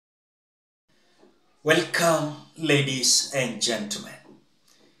Welcome, ladies and gentlemen.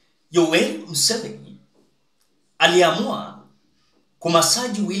 Yoweri Museveni aliamua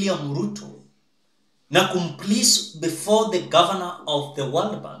kumasaji William Ruto na kumplace before the governor of the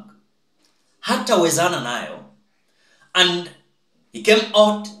World Bank hatawezana nayo, and he came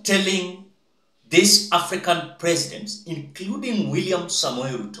out telling these African presidents, including William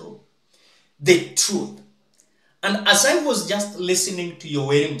Samoei Ruto, the truth. And as I was just listening to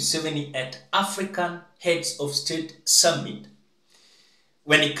Yoweri Museveni at African Heads of State Summit,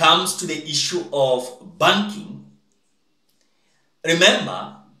 when it comes to the issue of banking,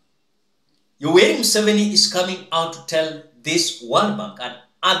 remember, Yoweri Museveni is coming out to tell this World Bank and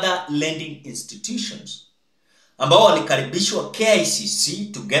other lending institutions ambao walikaribishwa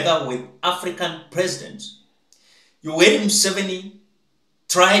KICC together with African presidents. Yoweri Museveni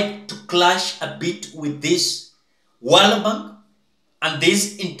tried to clash a bit with this World Bank and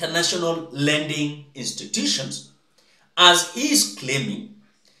these international lending institutions, as he is claiming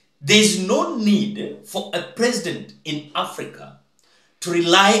there is no need for a president in Africa to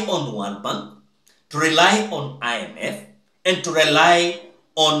rely on World Bank, to rely on IMF, and to rely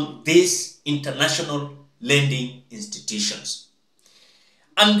on these international lending institutions.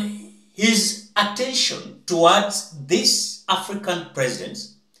 And his attention towards these African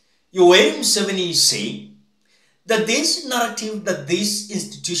presidents, Yoweri Museveni is saying that this narrative that these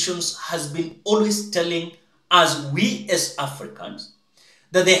institutions has been always telling us, we as Africans,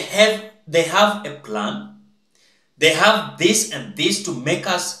 that they have a plan, they have this and this to make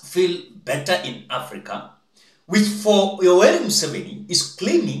us feel better in Africa, which for Yoweri Museveni is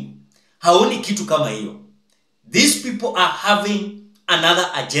claiming haoni kitu kama hiyo. These people are having another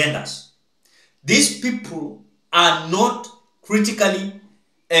agendas. These people are not critically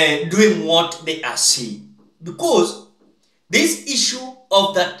doing what they are saying. Because this issue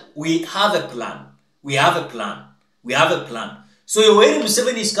of that we have a plan, we have a plan. So Yoweri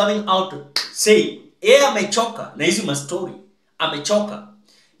Museveni is coming out to say, amechoka na hizi mastori, amechoka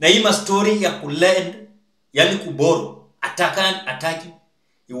na hii mastori ya kulend, yani kuboro, ataki.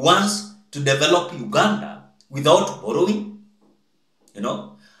 He wants to develop Uganda without borrowing,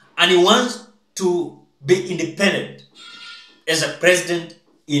 and he wants to be independent as a president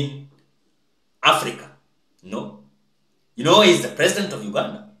in Africa. No. He's the president of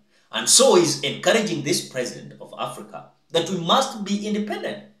Uganda. And so he's encouraging this president of Africa that we must be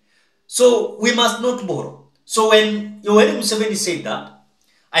independent. So we must not borrow. So when Yoweri Museveni said that,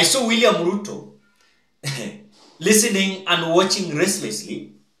 I saw William Ruto listening and watching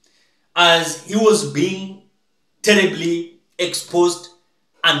restlessly as he was being terribly exposed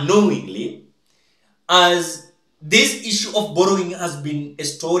unknowingly, as this issue of borrowing has been a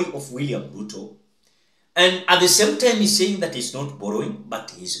story of William Ruto. And at the same time, he's saying that he's not borrowing,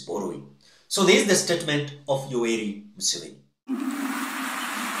 but he's borrowing. So this is the statement of Yoweri Museveni.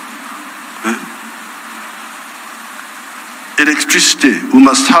 Electricity, we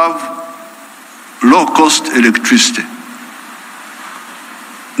must have low-cost electricity,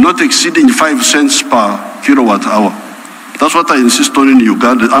 not exceeding 5 cents per kilowatt hour. That's what I insist on in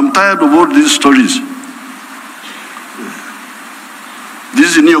Uganda. I'm tired of all these stories.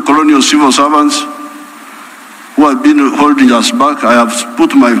 These neo-colonial civil servants who have been holding us back, I have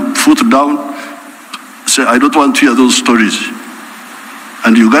put my foot down, say I don't want to hear those stories.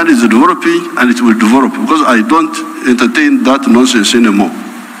 And Uganda is developing and it will develop because I don't entertain that nonsense anymore.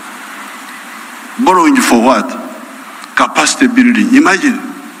 Borrowing for what? Capacity building. Imagine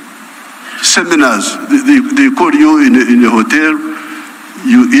seminars, they call you in a hotel,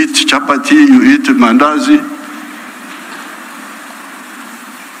 you eat chapati, you eat mandazi.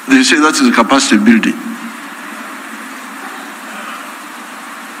 They say that is capacity building.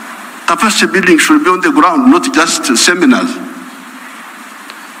 Capacity building should be on the ground, not just seminars.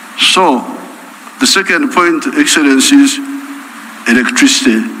 So, the second point, Excellency, is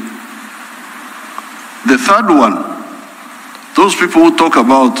electricity. The third one, those people who talk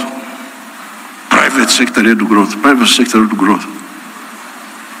about private sector-led growth.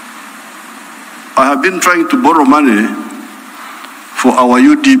 I have been trying to borrow money for our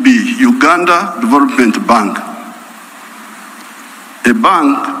UDB, Uganda Development Bank, a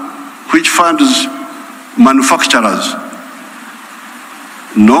bank which funds manufacturers.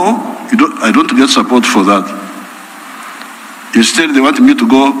 No, I don't get support for that. Instead, they want me to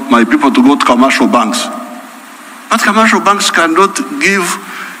go, my people to go to commercial banks. But commercial banks cannot give,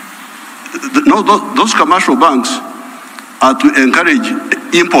 those commercial banks are to encourage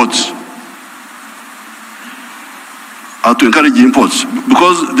imports.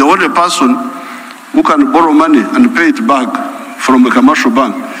 Because the only person who can borrow money and pay it back from a commercial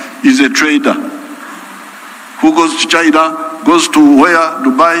bank is a trader. who goes to China, goes to where,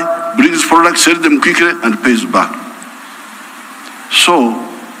 Dubai, brings products, sells them quickly, and pays back. So,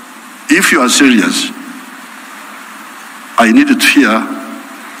 if you are serious, I need to hear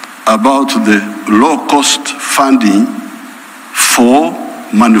about the low-cost funding for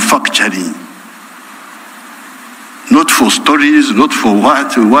manufacturing. Not for stories, not for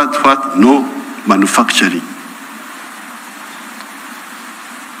what, no, manufacturing.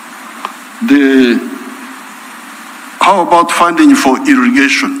 How about funding for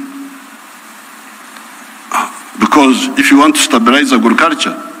irrigation? Because if you want to stabilize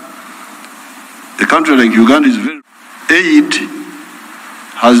agriculture, a country like Uganda is very... Aid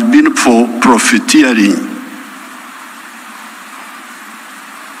has been for profiteering.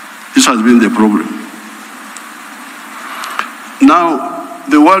 This has been the problem. Now,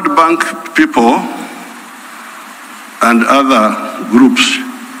 the World Bank people and other groups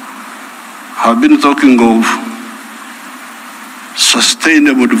have been talking of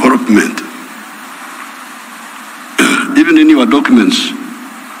sustainable development. Even in your documents,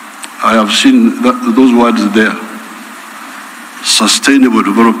 I have seen those words there. Sustainable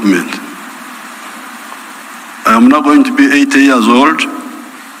development. I am now going to be 80 years old.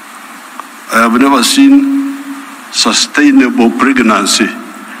 I have never seen sustainable pregnancy.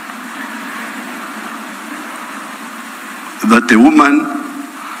 That a woman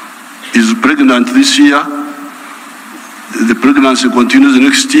is pregnant this year, the pregnancy continues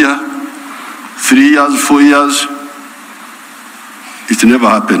next year, 3 years, 4 years, it never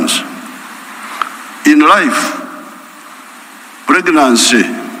happens. In life, pregnancy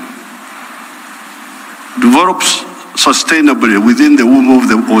develops sustainably within the womb of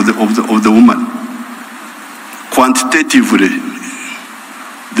the woman. Quantitatively,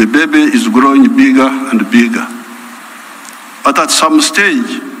 the baby is growing bigger and bigger. But at some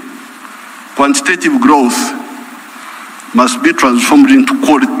stage, quantitative growth must be transformed into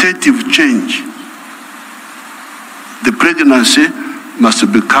qualitative change. The pregnancy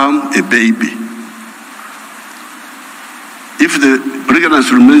must become a baby. If the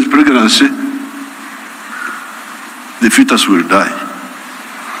pregnancy remains pregnancy, the fetus will die.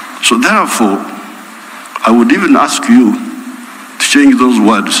 So therefore, I would even ask you to change those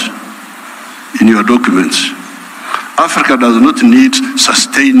words in your documents. Africa does not need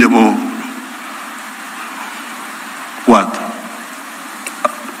sustainable what?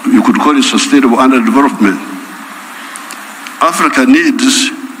 You could call it sustainable underdevelopment. Africa needs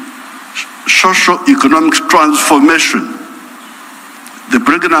socio-economic transformation. The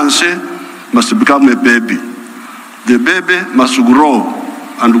pregnancy must become a baby. The baby must grow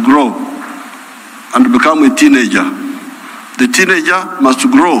and become a teenager. The teenager must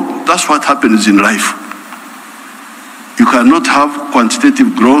grow. That's what happens in life. You cannot have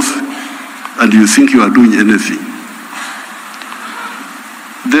quantitative growth and you think you are doing anything.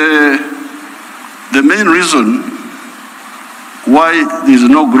 The main reason why there is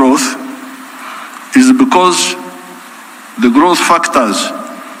no growth is because the growth factors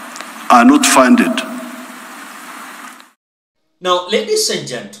are not funded. Now, ladies and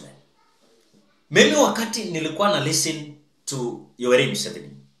gentlemen, mimi wakati nilikuwa na listen to Yoweri Museveni,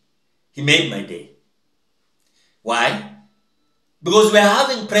 he made my day. Why? Because we are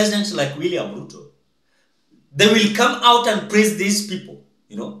having presidents like William Ruto. They will come out and praise these people,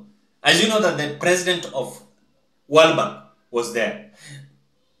 you know. As you know that the president of World Bank was there.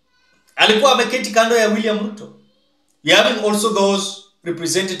 Alikuwa ameketi kando ya William Ruto. We are having also those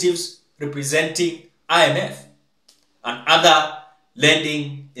representatives representing IMF and other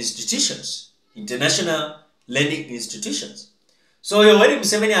lending institutions, international lending institutions. So Yoweri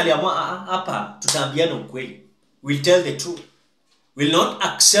Museveni aliamua hapa tutaambiana ukweli. We'll tell the truth. Will not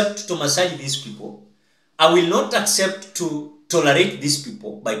accept to massage these people. I will not accept to tolerate these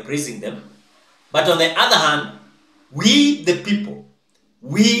people by praising them. But on the other hand, we the people,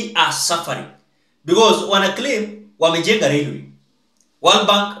 we are suffering. Because wana claim wamejenga railway. World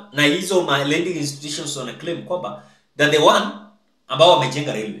Bank na hizo my lending institutions wana claim kwamba that the one ambao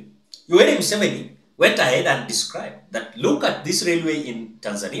wamejenga railway. Yoweri Museveni went ahead and described that look at this railway in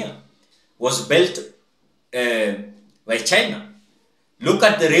Tanzania was built by China. Look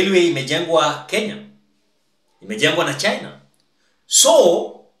at the railway imejengwa Kenya. Imejengwa na China.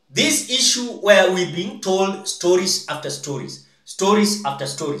 So, this issue where we're being told stories after stories, stories after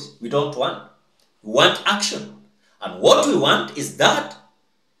stories, we don't want. We want action. And what we want is that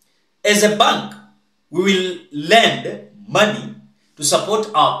as a bank, we will lend money to support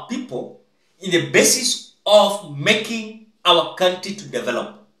our people in the basis of making our country to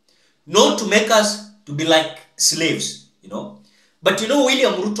develop. Not to make us to be like slaves, you know. But you know,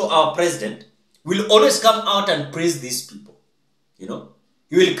 William Ruto, our president, will always come out and praise these people. You know,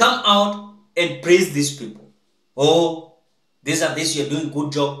 he will come out and praise these people. Oh, this and this, you're doing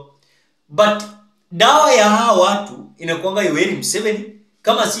good job. But dawa ya hawa watu inakuanga Yoweri Museveni,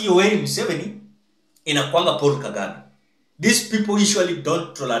 kama si Yoweri Museveni inakuanga Paul Kagame. These people usually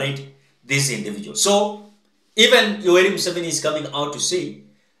don't tolerate these individuals. So even Yoweri Museveni is coming out to say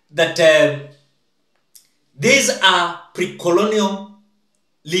that these are pre-colonial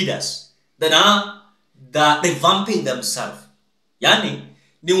leaders that are revamping themselves. Yani,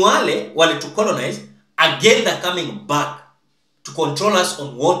 ni wale to colonize, again they're coming back to control us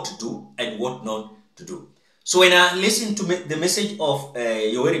on what to do and what not to do. So when I listened to the message of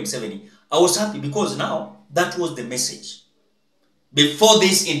Yoweri Museveni, I was happy because now that was the message. Before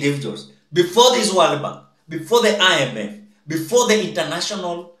these individuals, before this World Bank, before the IMF, before the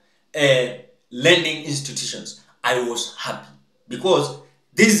international lending institutions, I was happy because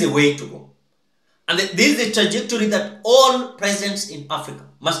this is the way to go. And this is the trajectory that all presidents in Africa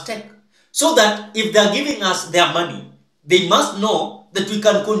must take. So that if they are giving us their money, they must know that we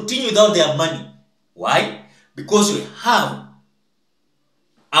can continue without their money. Why? Because we have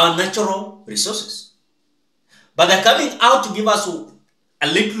our natural resources. But they're coming out to give us a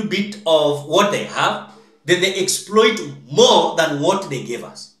little bit of what they have, then they exploit more than what they gave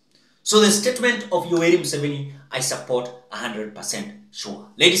us. So the statement of Yoweri Museveni, I support 100% sure.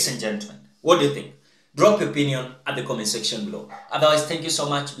 Ladies and gentlemen, what do you think? Drop your opinion at the comment section below. Otherwise, thank you so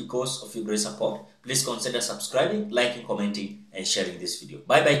much because of your great support. Please consider subscribing, liking, commenting, and sharing this video.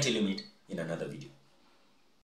 Bye-bye till you meet in another video.